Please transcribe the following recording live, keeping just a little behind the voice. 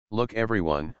Look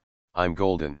everyone, I'm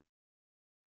golden.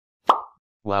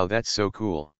 Wow, that's so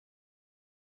cool.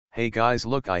 Hey guys,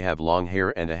 look, I have long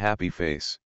hair and a happy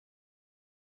face.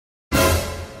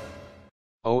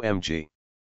 OMG.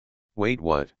 Wait,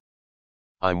 what?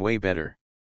 I'm way better.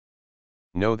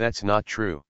 No, that's not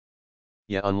true.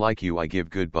 Yeah, unlike you, I give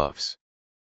good buffs.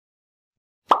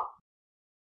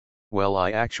 Well,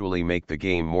 I actually make the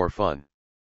game more fun.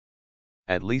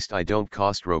 At least I don't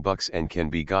cost Robux and can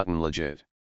be gotten legit.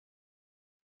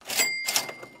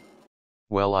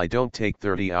 Well, I don't take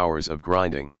 30 hours of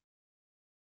grinding.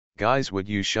 Guys, would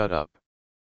you shut up?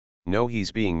 No,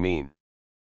 he's being mean.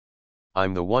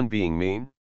 I'm the one being mean?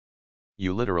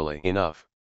 You literally enough.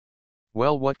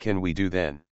 Well, what can we do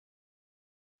then?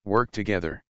 Work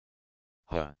together.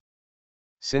 Huh.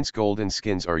 Since golden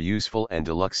skins are useful and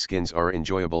deluxe skins are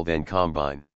enjoyable, then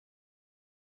combine.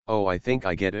 Oh, I think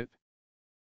I get it.